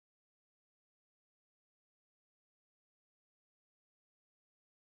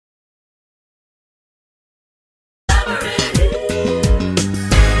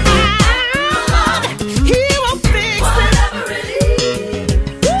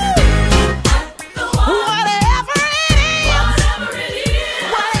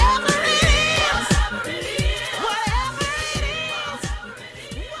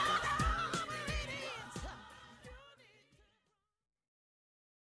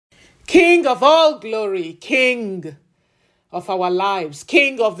King of all glory, King of our lives,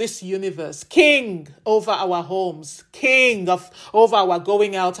 King of this universe, King over our homes, King over our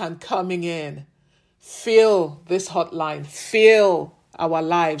going out and coming in. Fill this hotline, fill our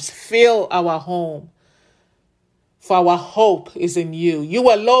lives, fill our home. For our hope is in you.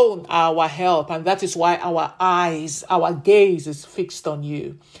 You alone are our help, and that is why our eyes, our gaze is fixed on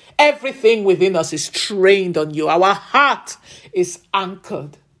you. Everything within us is trained on you. Our heart is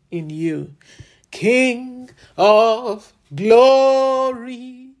anchored in you. King of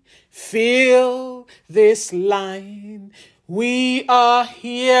glory, fill this line. We are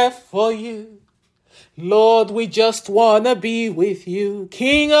here for you. Lord, we just want to be with you.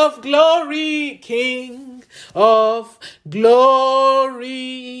 King of glory, King of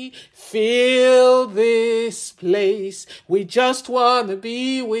glory, fill this place. We just want to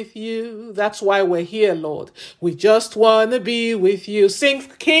be with you. That's why we're here, Lord. We just want to be with you. Sing,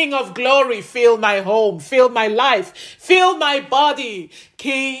 King of glory, fill my home, fill my life, fill my body.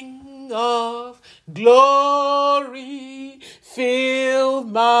 King of glory, fill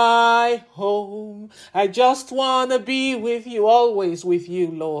my home. I just want to be with you, always with you,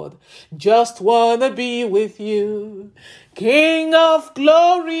 Lord. Just want to be with you. King of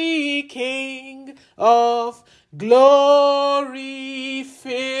glory, King of glory,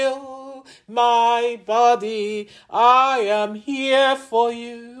 fill my body. I am here for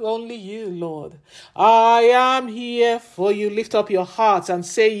you, only you, Lord. I am here for you. Lift up your hearts and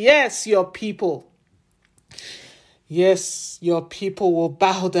say, yes, your people. Yes, your people will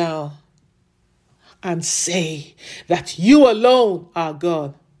bow down and say that you alone are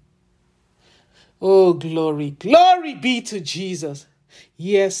God. Oh, glory, glory be to Jesus.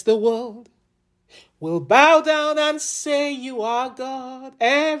 Yes, the world will bow down and say you are God.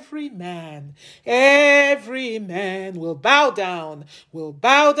 Every man will bow down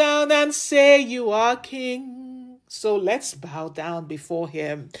and say you are King. So let's bow down before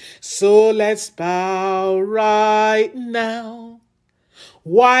him. So let's bow right now.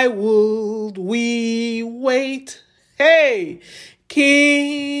 Why would we wait? Hey,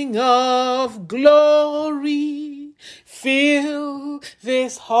 King of glory, fill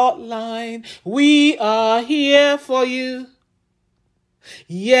this hotline. We are here for you.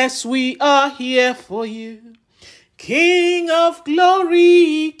 Yes, we are here for you. King of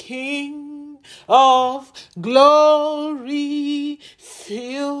glory, King of glory,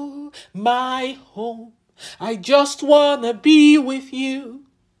 fill my home. I just want to be with you.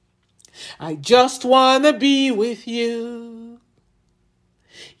 I just want to be with you.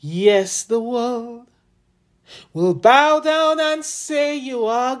 Yes, the world will bow down and say you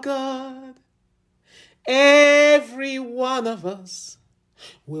are God. Every one of us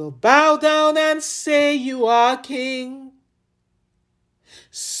will bow down and say you are King.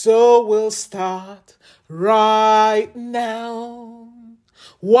 So we'll start right now.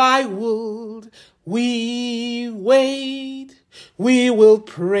 Why would we wait? We will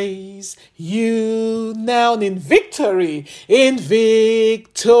praise you now in victory, in victory.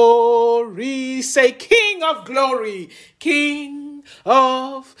 Say, King of glory, King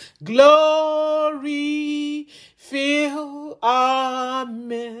of glory, fill our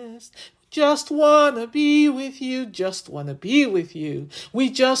midst. Just want to be with you, just want to be with you. We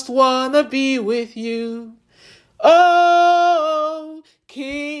just want to be with you. Oh,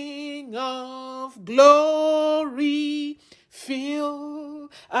 King of glory,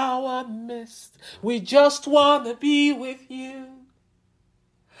 fill our midst. We just want to be with you.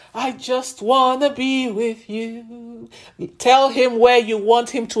 I just want to be with you. Tell him where you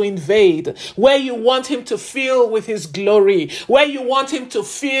want him to invade, where you want him to fill with his glory, where you want him to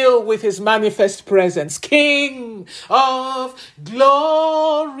fill with his manifest presence. King of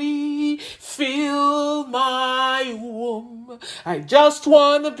glory, fill my womb. I just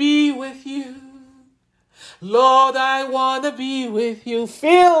want to be with you. Lord, I want to be with you.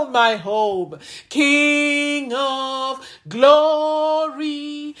 Fill my home. King of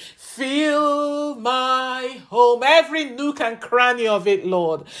glory, fill my home. Every nook and cranny of it,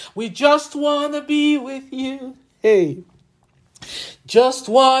 Lord. We just want to be with you. Hey. Just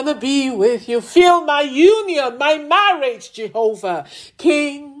want to be with you. Fill my union, my marriage, Jehovah.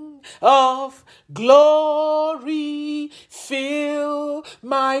 King of glory, fill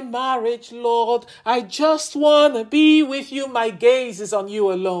my marriage, Lord. I just want to be with you. My gaze is on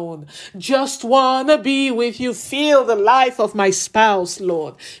you alone. Just want to be with you. Feel the life of my spouse,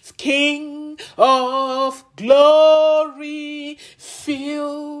 Lord. King of glory,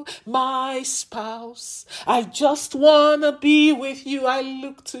 fill my spouse. I just want to be with you. I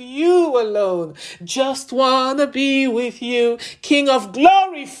look to you alone. Just want to be with you. King of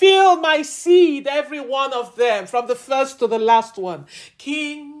glory, fill my seed, every one of them, from the first to the last one.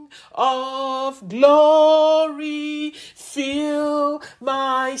 King of glory, fill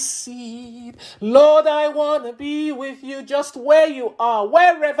my seed. Lord, I want to be with you just where you are.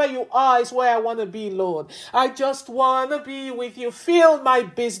 Wherever you are is where I want to be, Lord. I just want to be with you. Fill my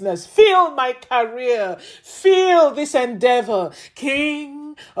business. Fill my career. Fill this endeavor. King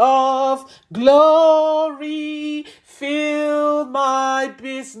of glory, fill my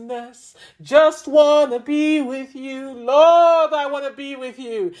business. Just want to be with you. Lord, I want to be with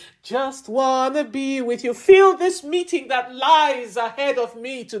you. Just want to be with you. Fill this meeting that lies ahead of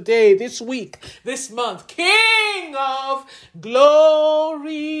me today, this week, this month. King of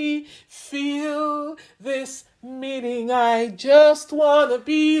glory, fill this meeting. I just want to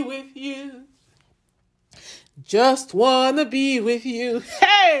be with you. Just want to be with you.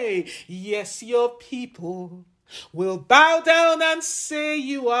 Hey, yes, your people will bow down and say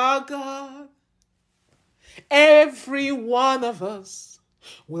you are God. Every one of us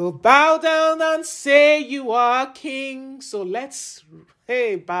will bow down and say you are King. So let's,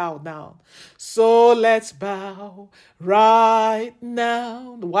 bow down. So let's bow right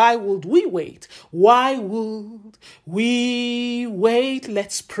now. Why would we wait? Why would we wait?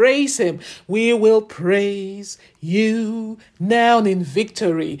 Let's praise him. We will praise you now in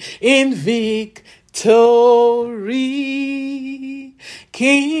victory. In victory.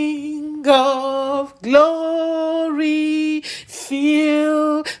 King of glory,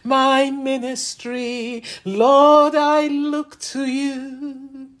 fill my ministry. Lord, I look to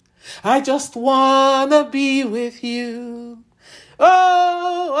you. I just want to be with you.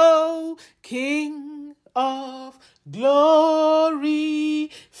 Oh, King of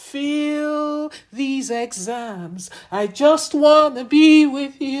glory, fill these exams. I just want to be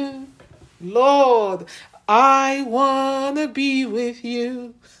with you. Lord, I want to be with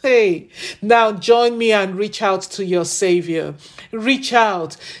you. Hey, now join me and reach out to your Savior. Reach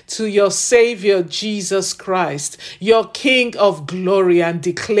out to your Savior, Jesus Christ, your King of glory, and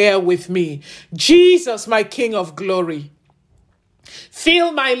declare with me, Jesus, my King of glory,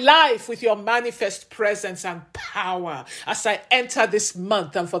 fill my life with your manifest presence and power as I enter this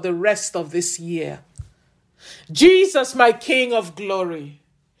month and for the rest of this year. Jesus, my King of glory,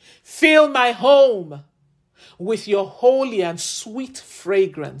 fill my home with your holy and sweet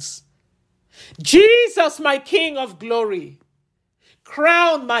fragrance. Jesus, my King of glory,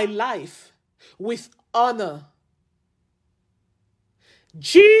 crown my life with honor.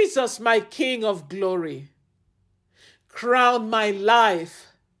 Jesus, my King of glory, crown my life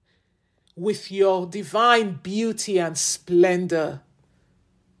with your divine beauty and splendor.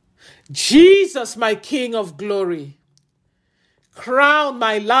 Jesus, my King of glory, crown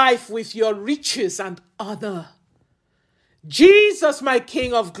my life with your riches and honor. Jesus, my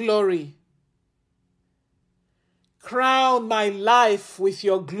King of glory, crown my life with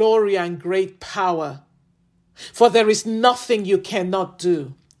your glory and great power. For there is nothing you cannot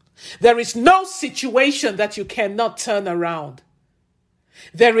do. There is no situation that you cannot turn around.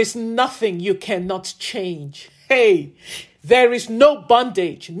 There is nothing you cannot change. Hey, there is no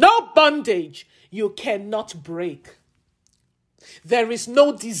bondage you cannot break. There is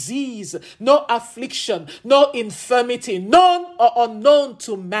no disease, no affliction, no infirmity, known or unknown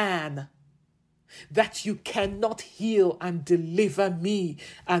to man, that you cannot heal and deliver me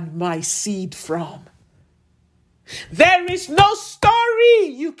and my seed from. There is no story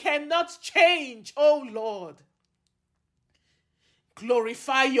you cannot change, oh Lord.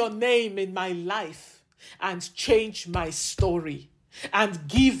 Glorify your name in my life and change my story and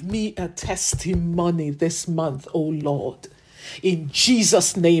give me a testimony this month, oh Lord. In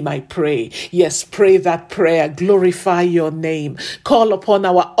Jesus' name I pray. Yes, pray that prayer. Glorify your name. Call upon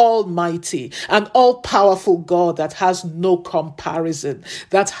our almighty and all-powerful God that has no comparison,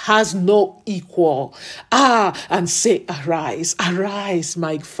 that has no equal. And say, arise, arise,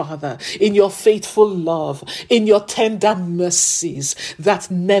 my Father, in your faithful love, in your tender mercies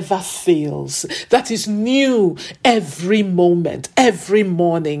that never fails, that is new every moment, every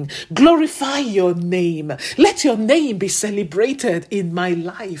morning. Glorify your name. Let your name be celebrated in my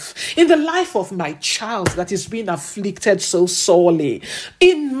life, in the life of my child that is being afflicted so sorely,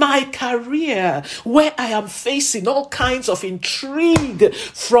 in my career where I am facing all kinds of intrigue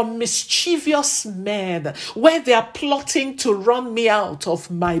from mischievous men, where they are plotting to run me out of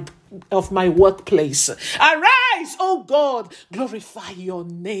my of my workplace. Arise, O God, glorify your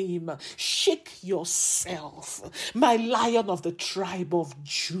name. Shake yourself, my Lion of the tribe of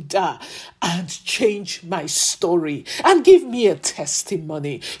Judah, and change my story and give me a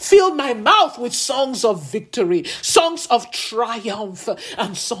testimony. Fill my mouth with songs of victory, songs of triumph,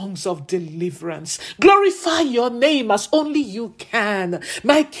 and songs of deliverance. Glorify your name as only you can,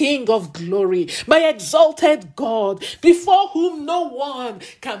 my King of glory, my exalted God, before whom no one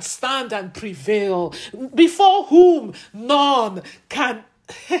can stand and prevail, before whom none can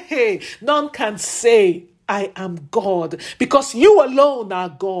say, I am God, because you alone are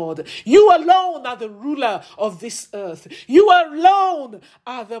God. You alone are the ruler of this earth. You alone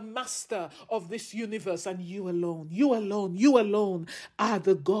are the master of this universe, and you alone are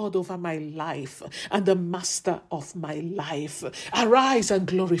the God over my life and the master of my life. Arise and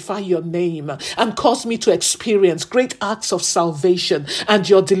glorify your name and cause me to experience great acts of salvation and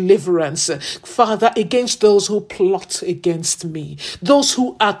your deliverance, Father, against those who plot against me, those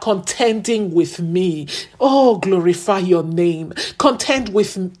who are contending with me. Oh, glorify your name. Contend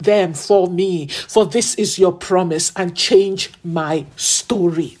with them for me, for this is your promise, and change my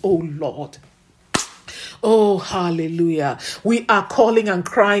story, oh Lord. Oh, hallelujah. We are calling and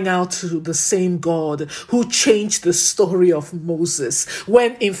crying out to the same God who changed the story of Moses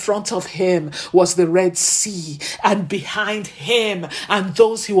when in front of him was the Red Sea, and behind him and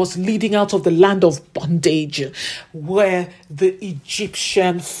those he was leading out of the land of bondage were the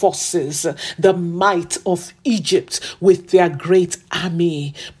Egyptian forces, the might of Egypt with their great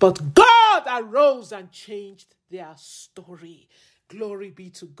army. But God arose and changed their story. Glory be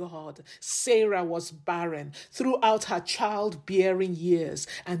to God. Sarah was barren throughout her childbearing years,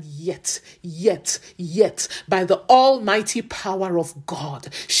 and yet, by the almighty power of God,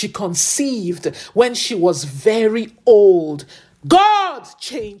 she conceived when she was very old. God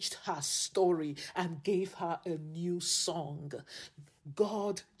changed her story and gave her a new song.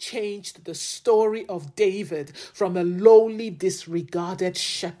 God changed the story of David from a lowly, disregarded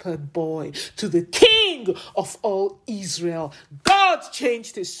shepherd boy to the king of all Israel. God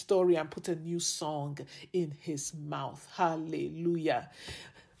changed his story and put a new song in his mouth. Hallelujah.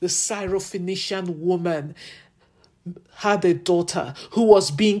 The Syrophoenician woman had a daughter who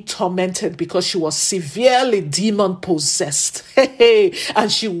was being tormented because she was severely demon possessed.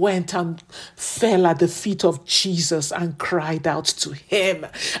 And she went and fell at the feet of Jesus and cried out to him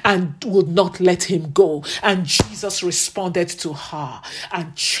and would not let him go. And Jesus responded to her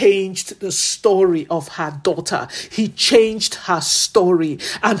and changed the story of her daughter. He changed her story,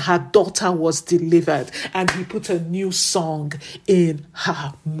 and her daughter was delivered, and he put a new song in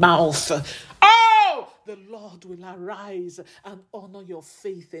her mouth. The Lord will arise and honor your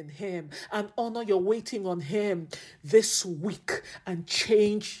faith in him and honor your waiting on him this week and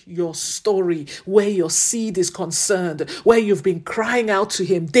change your story where your seed is concerned, where you've been crying out to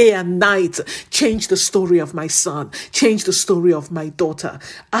him day and night. Change the story of my son. Change the story of my daughter.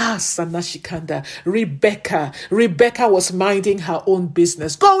 Sanashikanda. Rebecca was minding her own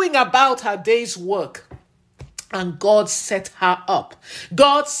business, going about her day's work. And God set her up.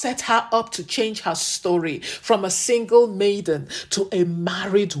 God set her up to change her story from a single maiden to a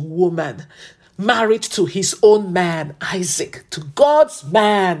married woman, married to his own man, Isaac, to God's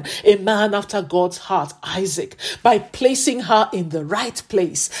man, a man after God's heart, Isaac, by placing her in the right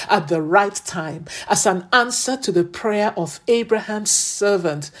place at the right time as an answer to the prayer of Abraham's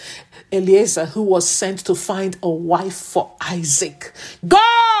servant, Eliezer, who was sent to find a wife for Isaac.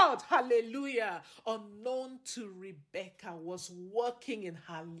 God, hallelujah, unknown to Rebecca, was working in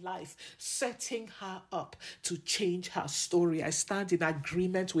her life, setting her up to change her story. I stand in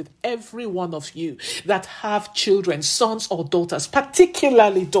agreement with every one of you that have children, sons or daughters,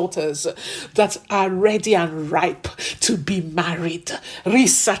 particularly daughters that are ready and ripe to be married.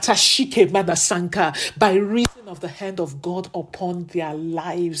 Risatashike manasanka, by reason of the hand of God upon their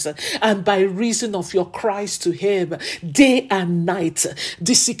lives and by reason of your cries to him day and night.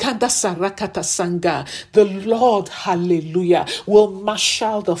 Disikanda sarakata sanga. The Lord, hallelujah, will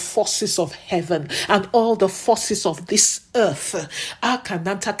marshal the forces of heaven and all the forces of this earth,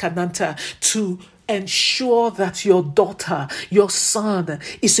 kananta, to ensure that your daughter, your son,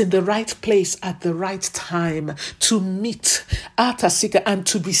 is in the right place at the right time to meet Atasika and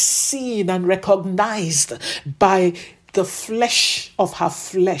to be seen and recognized by the flesh of her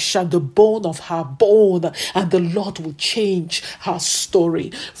flesh and the bone of her bone, and the Lord will change her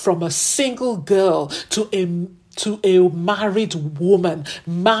story from a single girl to a to a married woman,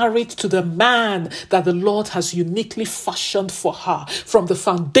 married to the man that the Lord has uniquely fashioned for her from the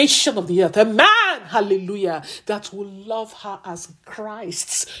foundation of the earth. A man, hallelujah, that will love her as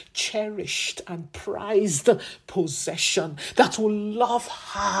Christ's cherished and prized possession, that will love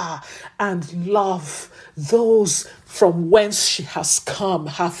her and love those from whence she has come,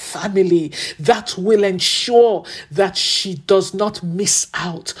 her family, that will ensure that she does not miss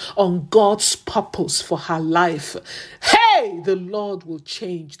out on God's purpose for her life. Hey, the Lord will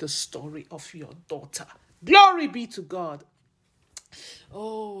change the story of your daughter. Glory be to God.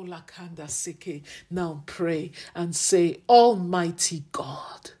 Oh, Lakanda Seke. Now pray and say, Almighty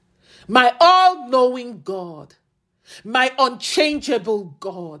God, my all-knowing God, my unchangeable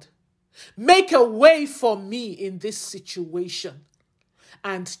God, make a way for me in this situation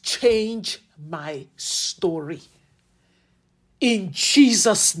and change my story. In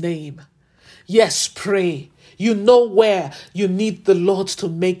Jesus' name. Yes, pray. You know where you need the Lord to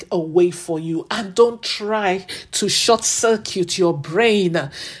make a way for you. And don't try to short circuit your brain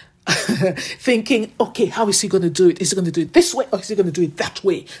thinking, okay, how is he going to do it? Is he going to do it this way or is he going to do it that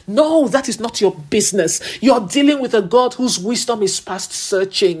way? No, that is not your business. You're dealing with a God whose wisdom is past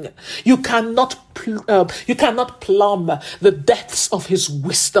searching. You cannot plumb the depths of his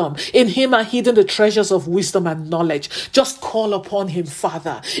wisdom. In him are hidden the treasures of wisdom and knowledge. Just call upon him,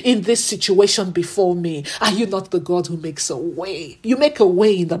 Father, in this situation before me. Are you not the God who makes a way? You make a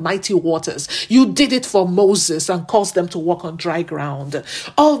way in the mighty waters. You did it for Moses and caused them to walk on dry ground.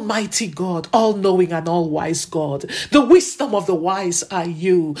 Almighty God, all-knowing and all-wise God, the wisdom of the wise are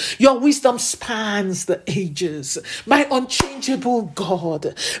you. Your wisdom spans the ages. My unchangeable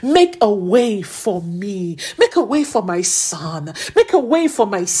God, make a way for me. Make a way for my son. Make a way for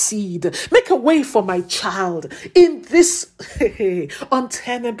my seed. Make a way for my child in this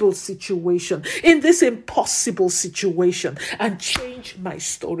untenable situation, in this impossible situation, and change my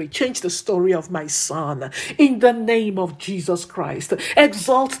story. Change the story of my son in the name of Jesus Christ.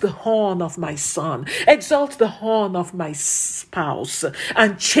 Exalt the horn of my son. Exalt the horn of my spouse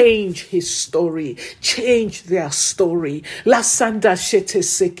and change his story. Change their story. La sanda shete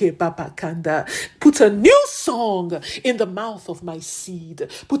seke babakanda. Put a new song in the mouth of my seed.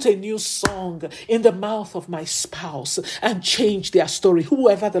 Put a new song in the mouth of my spouse and change their story.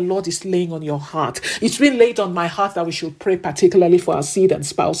 Whoever the Lord is laying on your heart. It's been laid on my heart that we should pray particularly for our seed and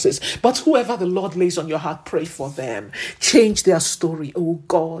spouses. But whoever the Lord lays on your heart, pray for them. Change their story, oh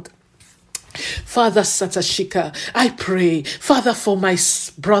God. Father Satashika, I pray, Father, for my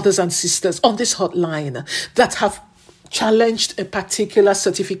brothers and sisters on this hotline that have challenged a particular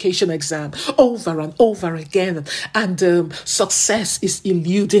certification exam over and over again, and success is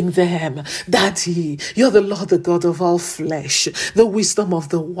eluding them. Daddy, you're the Lord, the God of all flesh, the wisdom of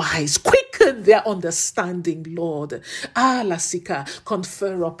the wise. Quicken their understanding, Lord. Lasika,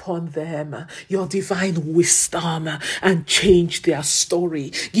 confer upon them your divine wisdom and change their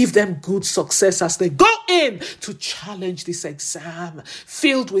story. Give them good success as they go in to challenge this exam,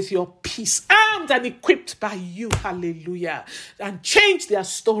 filled with your peace, armed and equipped by you. Hallelujah. And change their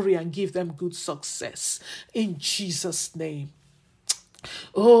story and give them good success. In Jesus' name.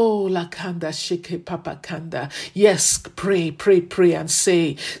 Oh, Lakanda Sheke Papa Kanda. Yes, pray and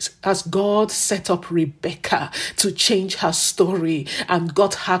say, as God set up Rebecca to change her story and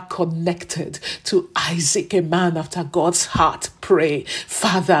got her connected to Isaac, a man after God's heart, pray,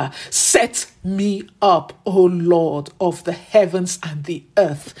 Father, set me up, O Lord of the heavens and the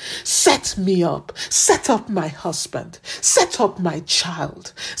earth. Set me up. Set up my husband. Set up my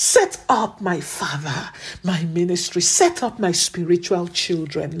child. Set up my father, my ministry. Set up my spiritual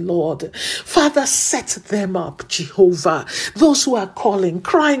children, Lord. Father, set them up, Jehovah. Those who are calling,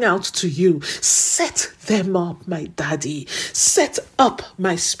 crying out to you, set them up, my daddy. Set up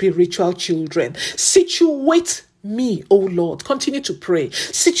my spiritual children. Situate me, O Lord. Continue to pray.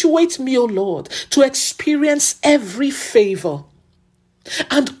 Situate me, O Lord, to experience every favor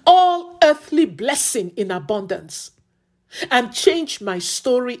and all earthly blessing in abundance. And change my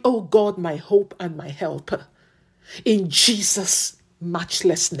story, O God, my hope and my helper. In Jesus'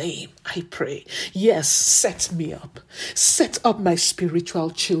 matchless name, I pray. Yes, set me up. Set up my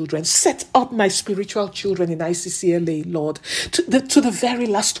spiritual children. Set up my spiritual children in ICCLA, Lord, to the very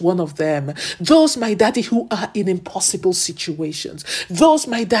last one of them. Those, my daddy, who are in impossible situations. Those,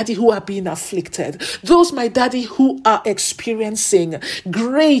 my daddy, who are being afflicted. Those, my daddy, who are experiencing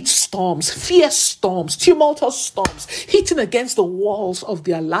great storms, fierce storms, tumultuous storms, hitting against the walls of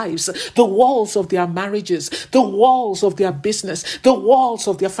their lives, the walls of their marriages, the walls of their business, the walls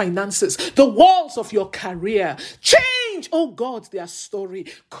of their finances, the walls of your career. Change Change, oh God, their story.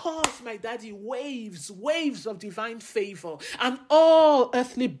 Cause, my daddy, waves of divine favor and all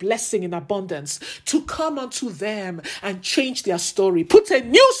earthly blessing in abundance to come unto them and change their story. Put a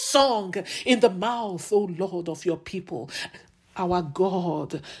new song in the mouth, oh Lord, of your people. Our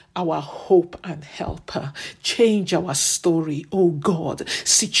God, our hope and helper. Change our story, oh God.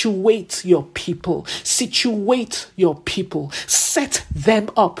 Situate your people. Situate your people. Set them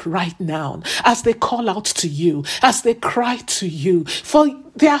up right now as they call out to you, as they cry to you. For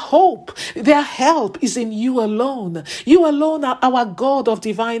their hope, their help is in you alone. You alone are our God of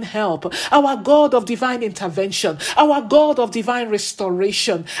divine help, our God of divine intervention, our God of divine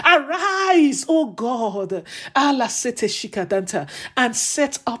restoration. Arise, oh God, and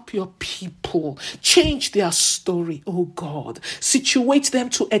set up your people. Change their story, oh God. Situate them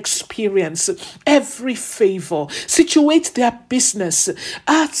to experience every favor. Situate their business,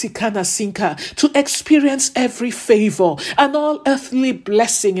 to experience every favor and all earthly blessing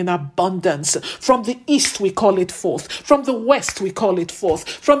in abundance. From the east we call it forth. From the west we call it forth.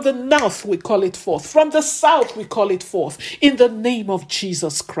 From the north we call it forth. From the south we call it forth. In the name of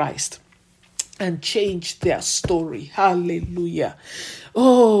Jesus Christ. And change their story. Hallelujah.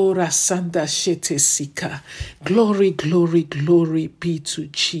 Oh, Rasanda Shete Sika. Glory, glory, glory be to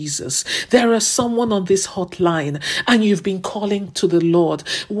Jesus. There is someone on this hotline and you've been calling to the Lord.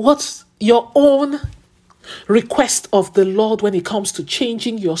 What's your own request of the Lord when it comes to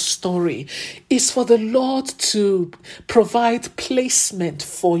changing your story? Is for the Lord to provide placement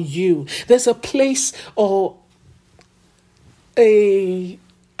for you. There's a place or an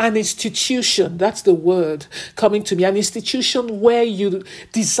institution, that's the word coming to me, an institution where you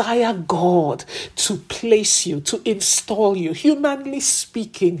desire God to place you, to install you. Humanly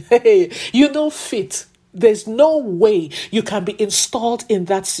speaking, hey, fit. There's no way you can be installed in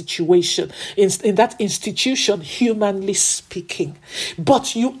that situation, in that institution, humanly speaking.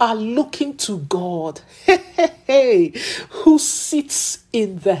 But you are looking to God, who sits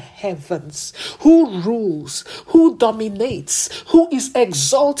in the heavens, who rules, who dominates, who is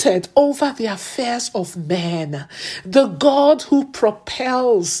exalted over the affairs of men, the God who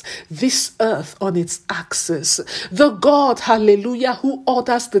propels this earth on its axis, the God, hallelujah, who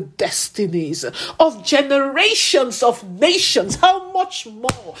orders the destinies of generations of nations. How much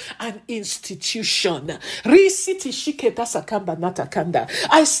more an institution? I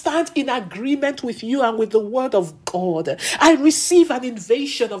stand in agreement with you and with the word of God. I receive an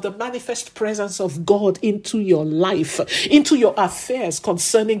invasion of the manifest presence of God into your life, into your affairs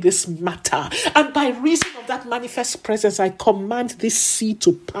concerning this matter. And by reason of that manifest presence, I command this sea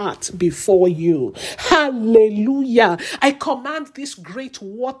to part before you. Hallelujah. I command this great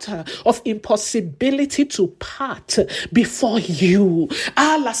water of impossibility to part before you.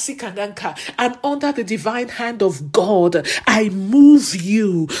 And under the divine hand of God, I move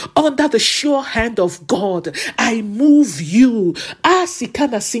you. Under the sure hand of God, I move you. And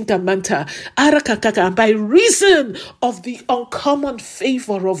by reason of the uncommon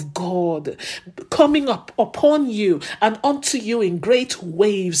favor of God coming up upon you and unto you in great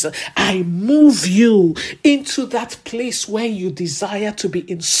waves, I move you into that place where you desire to be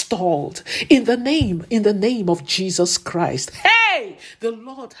installed in the name of Jesus Christ. Hey, the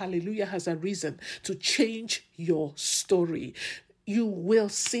Lord, hallelujah, has a reason to change your story. You will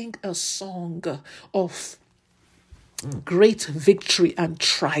sing a song of great victory and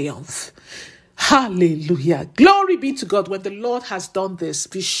triumph. Hallelujah. Glory be to God. When the Lord has done this,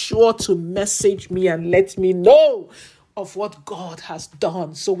 be sure to message me and let me know of what God has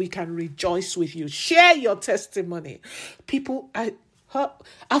done so we can rejoice with you. Share your testimony. People,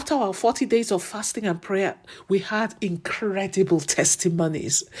 after our 40 days of fasting and prayer, we had incredible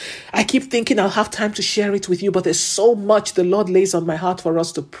testimonies. I keep thinking I'll have time to share it with you, but there's so much the Lord lays on my heart for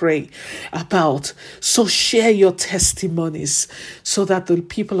us to pray about. So share your testimonies so that the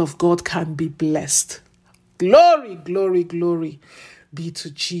people of God can be blessed. Glory, glory, glory be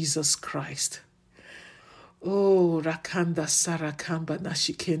to Jesus Christ. Oh, Rakanda Sarakamba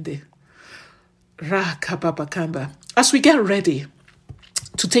Nashikende. Rakababakamba. As we get ready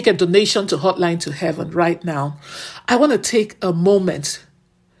to take a donation to Hotline to Heaven right now, I want to take a moment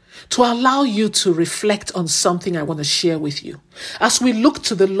to allow you to reflect on something I want to share with you as we look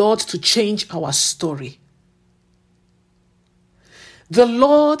to the Lord to change our story. The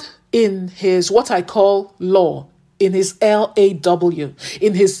Lord, in his what I call law, in his LAW,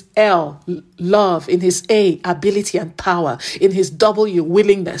 in his L, love, in his A, ability and power, in his W,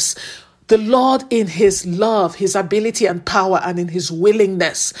 willingness, The Lord, in his love, his ability and power, and in his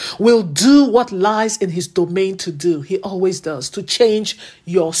willingness, will do what lies in his domain to do. He always does, to change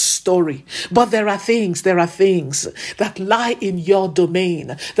your story. But there are things that lie in your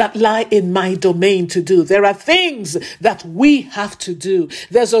domain, that lie in my domain to do. There are things that we have to do.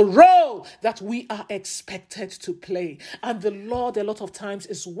 There's a role that we are expected to play. And the Lord, a lot of times,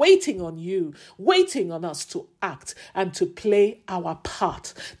 is waiting on you, waiting on us to act and to play our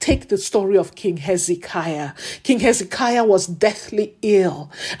part. Take the story of King Hezekiah. King Hezekiah was deathly ill,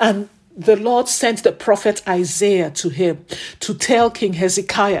 and the Lord sent the prophet Isaiah to him to tell King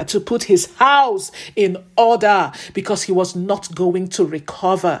Hezekiah to put his house in order because he was not going to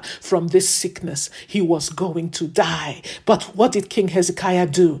recover from this sickness. He was going to die. But what did King Hezekiah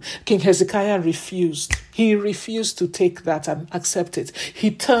do? King Hezekiah refused. He refused to take that and accept it.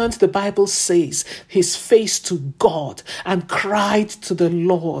 He turned, the Bible says, his face to God and cried to the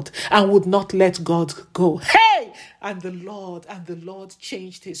Lord and would not let God go. Hey! And the Lord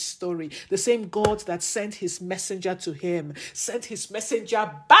changed his story. The same God that sent his messenger to him, sent his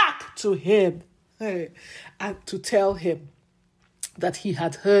messenger back to him, and to tell him that he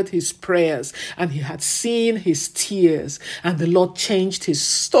had heard his prayers and he had seen his tears, and the Lord changed his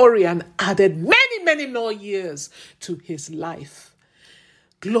story and added many, many more years to his life.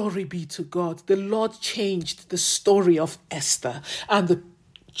 Glory be to God. The Lord changed the story of Esther and the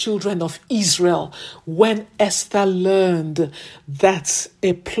children of Israel when Esther learned that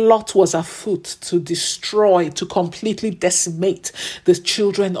a plot was afoot to destroy, to completely decimate the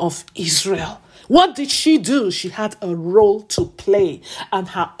children of Israel. What did she do? She had a role to play, and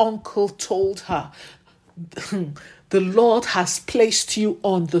her uncle told her, the Lord has placed you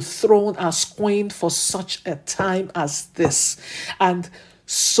on the throne as queen for such a time as this. And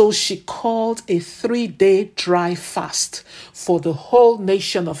so she called a 3-day dry fast for the whole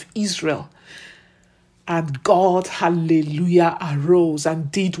nation of Israel. And God, hallelujah, arose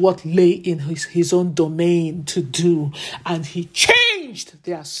and did what lay in his own domain to do. And he changed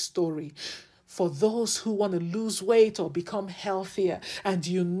their story. For those who want to lose weight or become healthier, and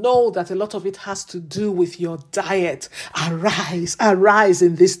you know that a lot of it has to do with your diet, arise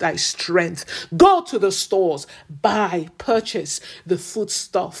in this thy strength. Go to the stores, purchase the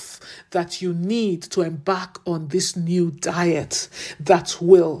foodstuff that you need to embark on this new diet that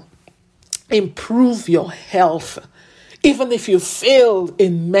will improve your health. Even if you failed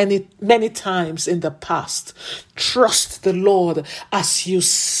in many times in the past, trust the Lord as you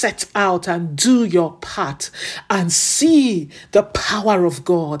set out and do your part and see the power of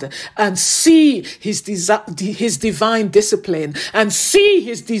God and see his divine discipline and see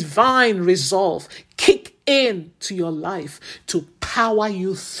his divine resolve kick in to your life to power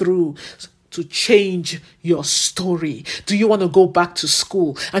you through, to change your story. Do you want to go back to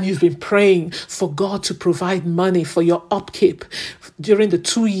school and you've been praying for God to provide money for your upkeep? During the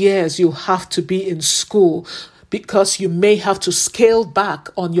 2 years you'll have to be in school, because you may have to scale back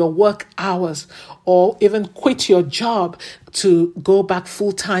on your work hours or even quit your job to go back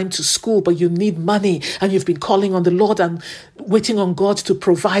full time to school, but you need money and you've been calling on the Lord and waiting on God to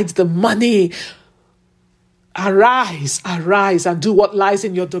provide the money. Arise and do what lies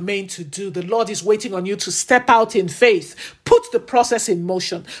in your domain to do. The Lord is waiting on you to step out in faith. Put the process in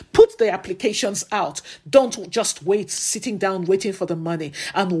motion. Put the applications out. Don't just wait, sitting down, waiting for the money.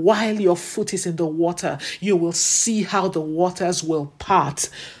 And while your foot is in the water, you will see how the waters will part.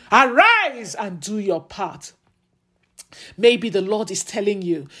 Arise and do your part. Maybe the Lord is telling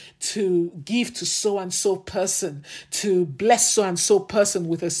you to give to so-and-so person, to bless so-and-so person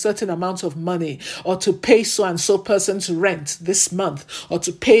with a certain amount of money, or to pay so-and-so person's rent this month, or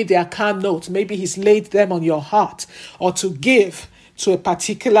to pay their car note. Maybe he's laid them on your heart, or to give to a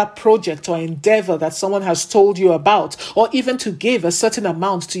particular project or endeavor that someone has told you about, or even to give a certain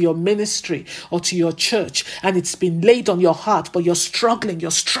amount to your ministry or to your church, and it's been laid on your heart, but you're struggling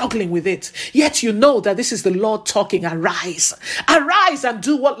with it. Yet you know that this is the Lord talking. Arise and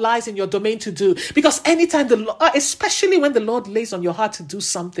do what lies in your domain to do. Because anytime especially when the Lord lays on your heart to do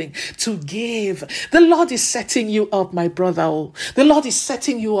something, to give, the Lord is setting you up, my brother. Oh, the Lord is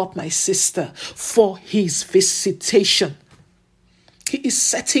setting you up, my sister, for his visitation. He is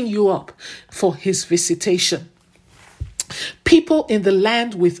setting you up for his visitation. People in the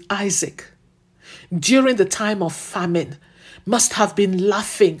land with Isaac during the time of famine must have been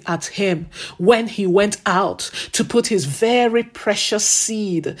laughing at him when he went out to put his very precious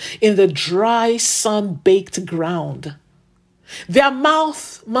seed in the dry, sun-baked ground. Their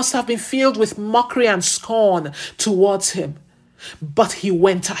mouth must have been filled with mockery and scorn towards him. But he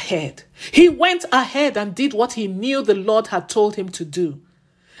went ahead. He went ahead and did what he knew the Lord had told him to do.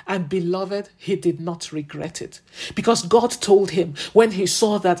 And beloved, he did not regret it. Because God told him when he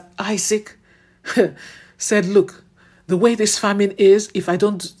saw that Isaac said, look, the way this famine is, if I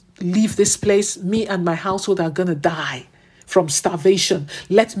don't leave this place, me and my household are going to die from starvation.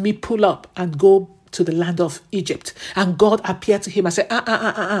 Let me pull up and go to the land of Egypt. And God appeared to him and said,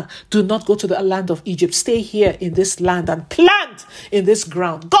 do not go to the land of Egypt. Stay here in this land and plant in this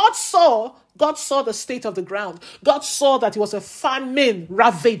ground. God saw the state of the ground. God saw that it was a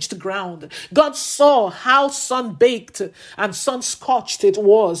famine-ravaged ground. God saw how sun-baked and sun-scorched it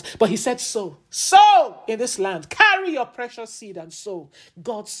was. But he said, sow in this land. Carry your precious seed and sow.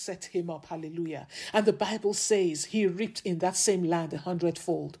 God set him up. Hallelujah. And the Bible says he reaped in that same land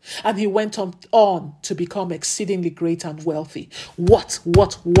 100-fold. And he went on to become exceedingly great and wealthy. What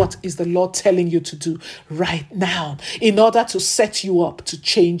is the Lord telling you to do right now in order to set you up to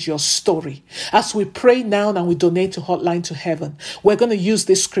change your story? As we pray now and we donate to Hotline to Heaven, we're going to use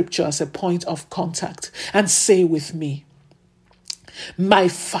this scripture as a point of contact and say with me, my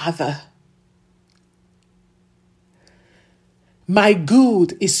Father, my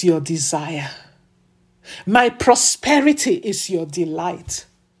good is your desire. My prosperity is your delight.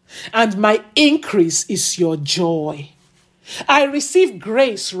 And my increase is your joy. I receive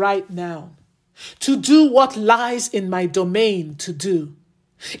grace right now to do what lies in my domain to do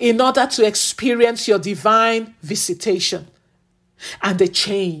in order to experience your divine visitation and a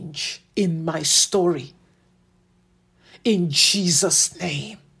change in my story. In Jesus'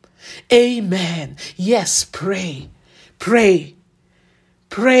 name. Amen. Yes, pray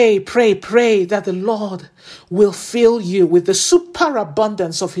that the Lord will fill you with the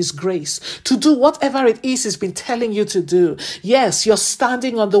superabundance of his grace to do whatever it is he's been telling you to do. Yes, you're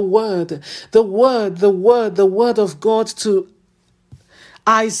standing on the word of God to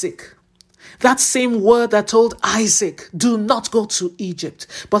Isaac. That same word that told Isaac, do not go to Egypt,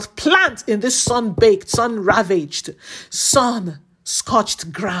 but plant in this sun-baked, sun-ravaged,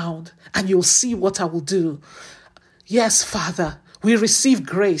 sun-scorched ground, and you'll see what I will do. Yes, Father, we receive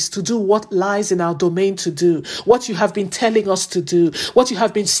grace to do what lies in our domain to do, what you have been telling us to do, what you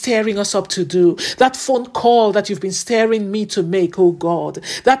have been stirring us up to do, that phone call that you've been stirring me to make, oh God,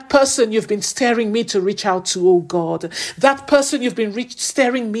 that person you've been stirring me to reach out to, oh God, that person you've been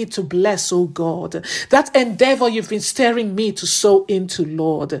stirring me to bless, oh God, that endeavor you've been stirring me to sow into,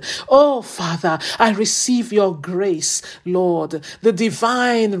 Lord. Oh, Father, I receive your grace, Lord, the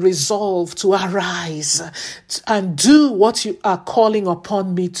divine resolve to arise and do what you are calling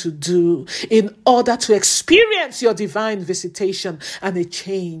upon me to do in order to experience your divine visitation and a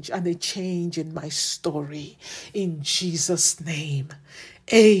change in my story. In Jesus' name,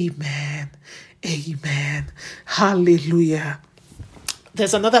 amen. Amen. Hallelujah.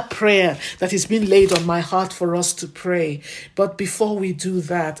 There's another prayer that is being laid on my heart for us to pray. But before we do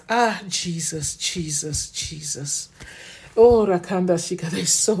that, Jesus. Oh, Rakanda Shika,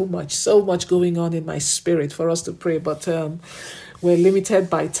 there's so much going on in my spirit for us to pray, but we're limited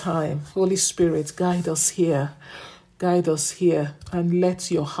by time. Holy Spirit, guide us here, and let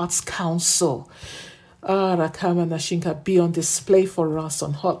your heart's counsel, Rakama Nashinka, be on display for us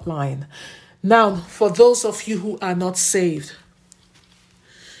on Hotline. Now, for those of you who are not saved,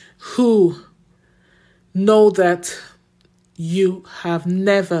 who know that you have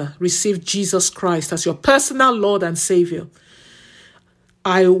never received Jesus Christ as your personal Lord and Savior,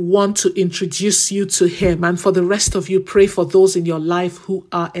 I want to introduce you to him. And for the rest of you, pray for those in your life who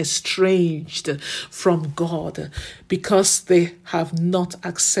are estranged from God because they have not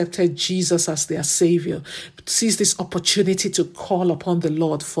accepted Jesus as their Savior. Seize this opportunity to call upon the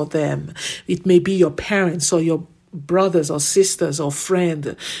Lord for them. It may be your parents or your brothers or sisters or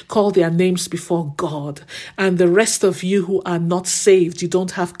friend. Call their names before God. And the rest of you who are not saved, you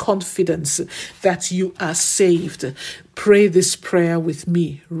don't have confidence that you are saved, pray this prayer with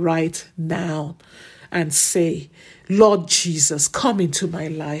me right now and say, Lord Jesus, come into my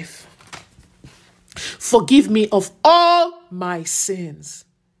life. Forgive me of all my sins.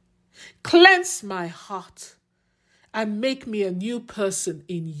 Cleanse my heart and make me a new person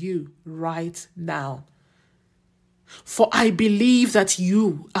in you right now. For I believe that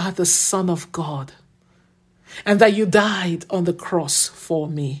you are the Son of God and that you died on the cross for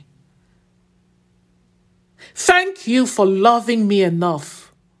me. Thank you for loving me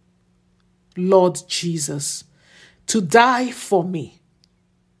enough, Lord Jesus, to die for me.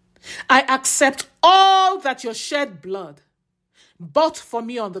 I accept all that your shed blood bought for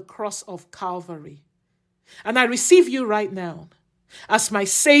me on the cross of Calvary. And I receive you right now as my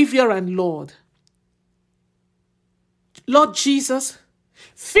Savior and Lord. Lord Jesus,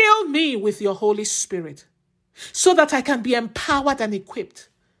 fill me with your Holy Spirit so that I can be empowered and equipped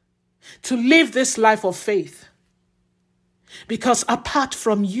to live this life of faith. Because apart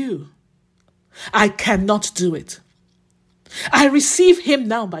from you, I cannot do it. I receive him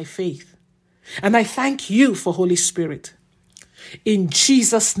now by faith. And I thank you for Holy Spirit. In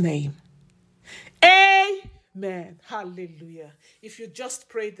Jesus' name. Amen. Hallelujah. If you just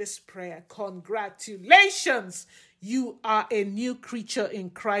prayed this prayer, congratulations. You are a new creature in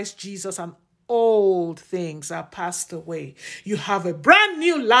Christ Jesus, and old things are passed away. You have a brand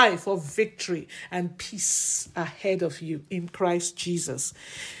new life of victory and peace ahead of you in Christ Jesus.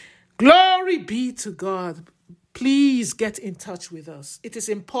 Glory be to God. Please get in touch with us. It is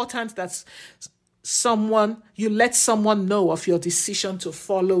important that you let someone know of your decision to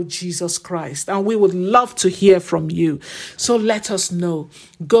follow Jesus Christ. And we would love to hear from you. So let us know.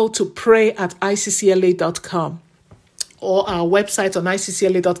 Go to pray@iccla.com or our website on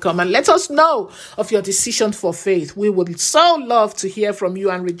iccla.com and let us know of your decision for faith. We would so love to hear from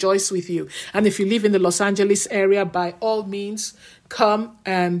you and rejoice with you. And if you live in the Los Angeles area, by all means, come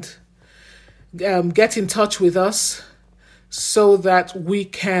and get in touch with us so that we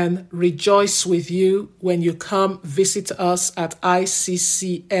can rejoice with you when you come visit us at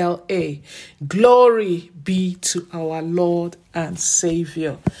ICCLA. Glory be to our Lord and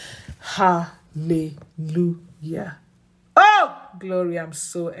Savior. Hallelujah. Oh, glory. I'm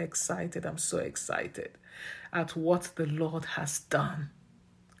so excited. I'm so excited at what the Lord has done.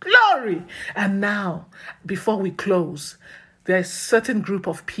 Glory. And now, before we close, there's a certain group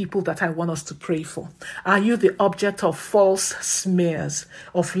of people that I want us to pray for. Are you the object of false smears,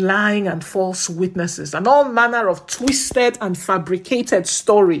 of lying and false witnesses, and all manner of twisted and fabricated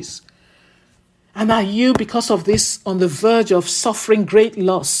stories? And are you, because of this, on the verge of suffering great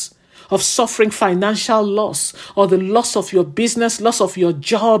loss, of suffering financial loss, or the loss of your business, loss of your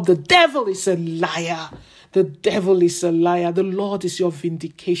job? The devil is a liar. The devil is a liar. The Lord is your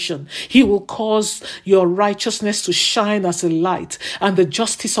vindication. He will cause your righteousness to shine as a light, and the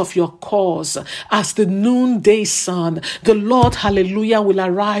justice of your cause as the noonday sun. The Lord, hallelujah, will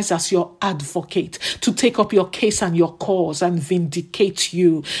arise as your advocate to take up your case and your cause and vindicate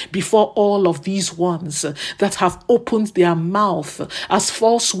you before all of these ones that have opened their mouth as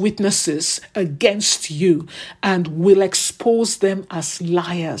false witnesses against you, and will expose them as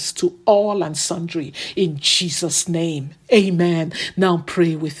liars to all and sundry in Jesus' name. Amen. Now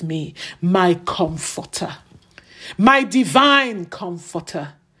pray with me. My comforter, my divine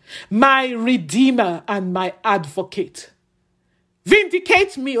comforter, my redeemer and my advocate.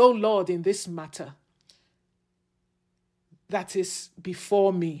 Vindicate me, O Lord, in this matter that is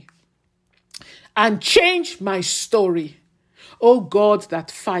before me, and change my story, O God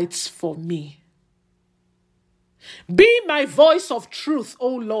that fights for me. Be my voice of truth,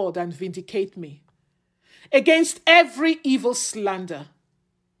 O Lord, and vindicate me against every evil slander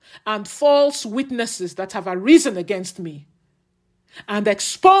and false witnesses that have arisen against me, and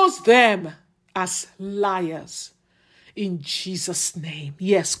expose them as liars. In Jesus' name.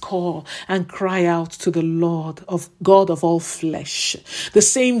 Yes, call and cry out to the Lord, of God of all flesh. The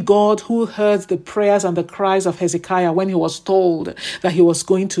same God who heard the prayers and the cries of Hezekiah when he was told that he was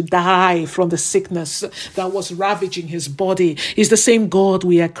going to die from the sickness that was ravaging his body is the same God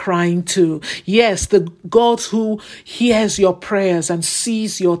we are crying to. Yes, the God who hears your prayers and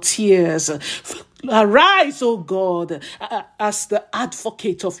sees your tears. Arise, O God, as the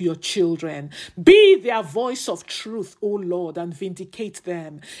advocate of your children. Be their voice of truth, O Lord, and vindicate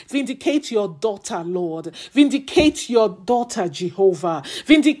them. Vindicate your daughter, Lord. Vindicate your daughter, Jehovah.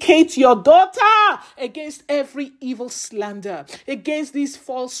 Vindicate your daughter against every evil slander, against these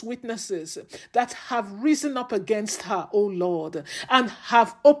false witnesses that have risen up against her, O Lord, and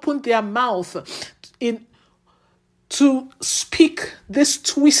have opened their mouth to speak this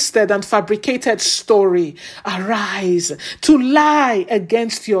twisted and fabricated story. Arise to lie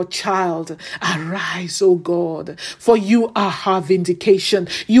against your child. Arise, O God, for you are her vindication.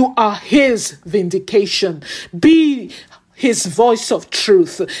 You are his vindication. Be his voice of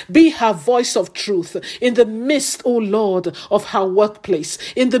truth. Be her voice of truth in the midst, O Lord, of her workplace,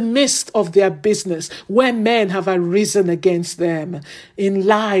 in the midst of their business, where men have arisen against them in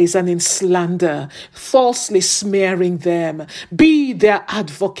lies and in slander, falsely smearing them. Be their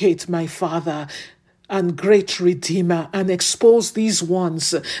advocate, my Father and great Redeemer, and expose these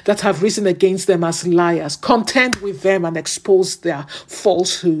ones that have risen against them as liars. Contend with them and expose their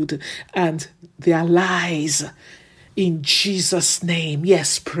falsehood and their lies. In Jesus' name.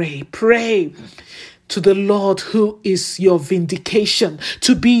 Yes, pray. to the Lord who is your vindication,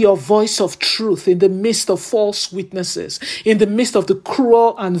 to be your voice of truth in the midst of false witnesses, in the midst of the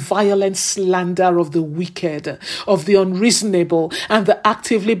cruel and violent slander of the wicked, of the unreasonable, and the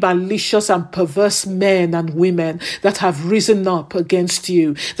actively malicious and perverse men and women that have risen up against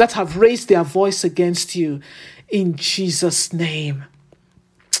you, that have raised their voice against you, in Jesus' name.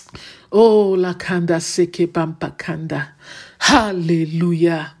 Oh, Lakanda Seke Pampakanda.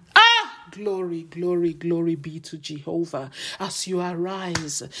 Hallelujah. Glory, glory, glory be to Jehovah as you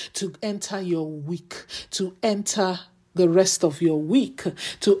arise to enter your week, to enter the rest of your week,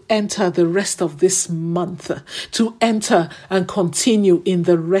 to enter the rest of this month, to enter and continue in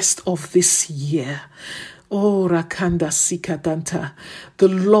the rest of this year. Oh, Rakanda Sikadanta, the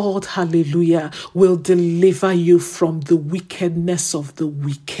Lord, hallelujah, will deliver you from the wickedness of the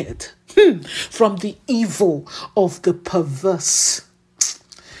wicked, from the evil of the perverse.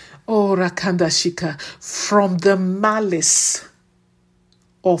 Oh, Rakanda Shika, from the malice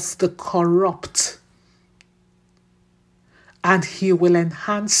of the corrupt. And he will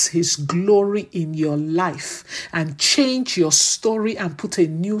enhance his glory in your life and change your story and put a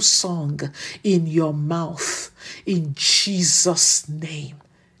new song in your mouth. In Jesus' name.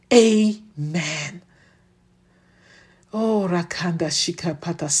 Amen. Oh, Rakanda Shika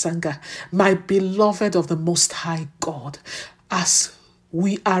Patasanga, my beloved of the Most High God, as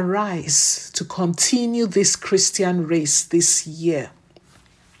we arise to continue this Christian race this year,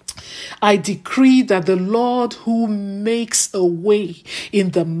 I decree that the Lord who makes a way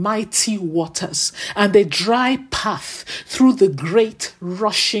in the mighty waters and a dry path through the great,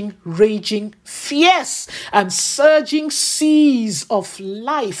 rushing, raging, fierce and surging seas of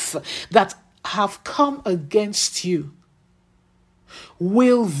life that have come against you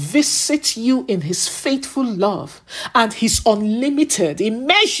will visit you in his faithful love and his unlimited,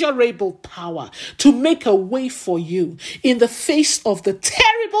 immeasurable power to make a way for you in the face of the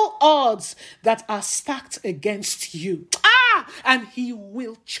terrible odds that are stacked against you. And he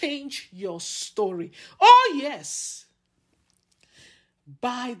will change your story. Oh, yes.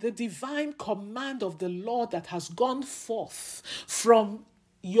 By the divine command of the Lord that has gone forth from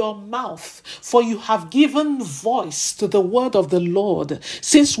your mouth, for you have given voice to the word of the Lord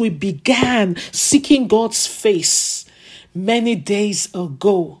since we began seeking God's face many days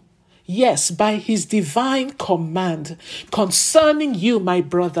ago. Yes, by his divine command concerning you, my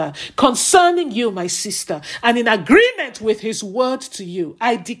brother, concerning you, my sister, and in agreement with his word to you,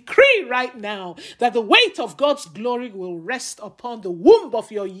 I decree right now that the weight of God's glory will rest upon the womb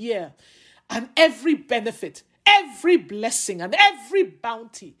of your year, and every benefit, every blessing and every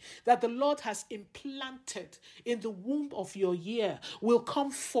bounty that the Lord has implanted in the womb of your year will come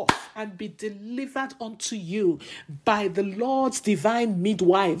forth and be delivered unto you by the Lord's divine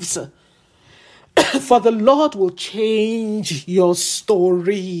midwives. For the Lord will change your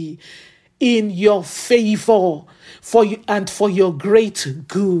story in your favor for you and for your great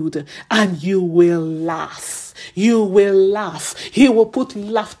good, and you will laugh. You will laugh. He will put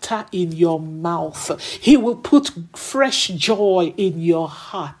laughter in your mouth. He will put fresh joy in your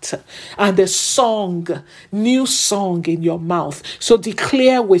heart and a song, new song in your mouth. So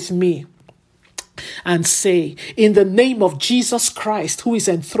declare with me and say, in the name of Jesus Christ, who is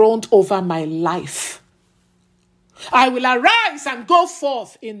enthroned over my life, I will arise and go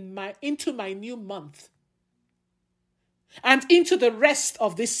forth into my new month and into the rest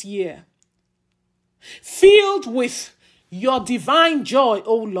of this year, filled with your divine joy,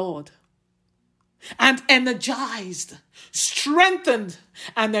 O Lord, and energized, strengthened,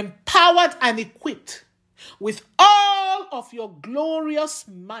 and empowered and equipped with all of your glorious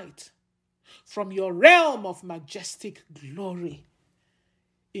might from your realm of majestic glory.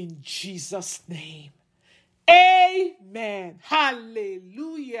 In Jesus' name. Amen.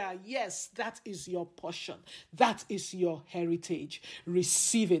 Hallelujah. Yes, that is your portion. That is your heritage.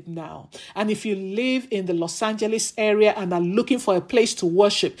 Receive it now. And if you live in the Los Angeles area and are looking for a place to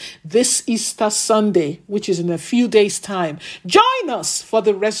worship this Easter Sunday, which is in a few days' time, join us for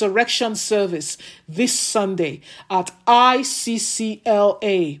the resurrection service this Sunday at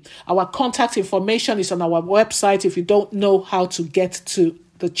ICCLA. Our contact information is on our website if you don't know how to get to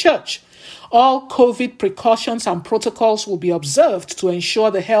the church. All COVID precautions and protocols will be observed to ensure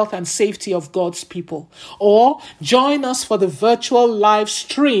the health and safety of God's people. Or join us for the virtual live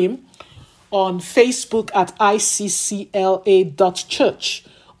stream on Facebook at iccla.church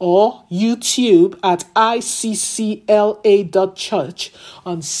or YouTube at iccla.church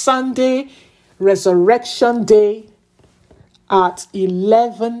on Sunday, Resurrection Day, at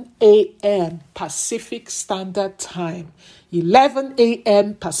 11 a.m. Pacific Standard Time. 11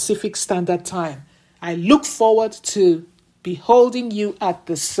 a.m. Pacific Standard Time. I look forward to beholding you at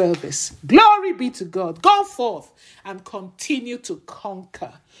the service. Glory be to God. Go forth and continue to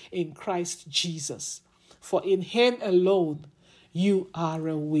conquer in Christ Jesus. For in him alone, you are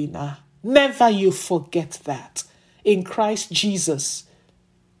a winner. Never you forget that. In Christ Jesus,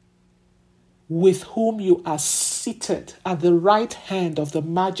 with whom you are seated at the right hand of the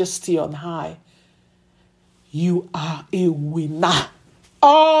Majesty on high, you are a winner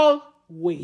always.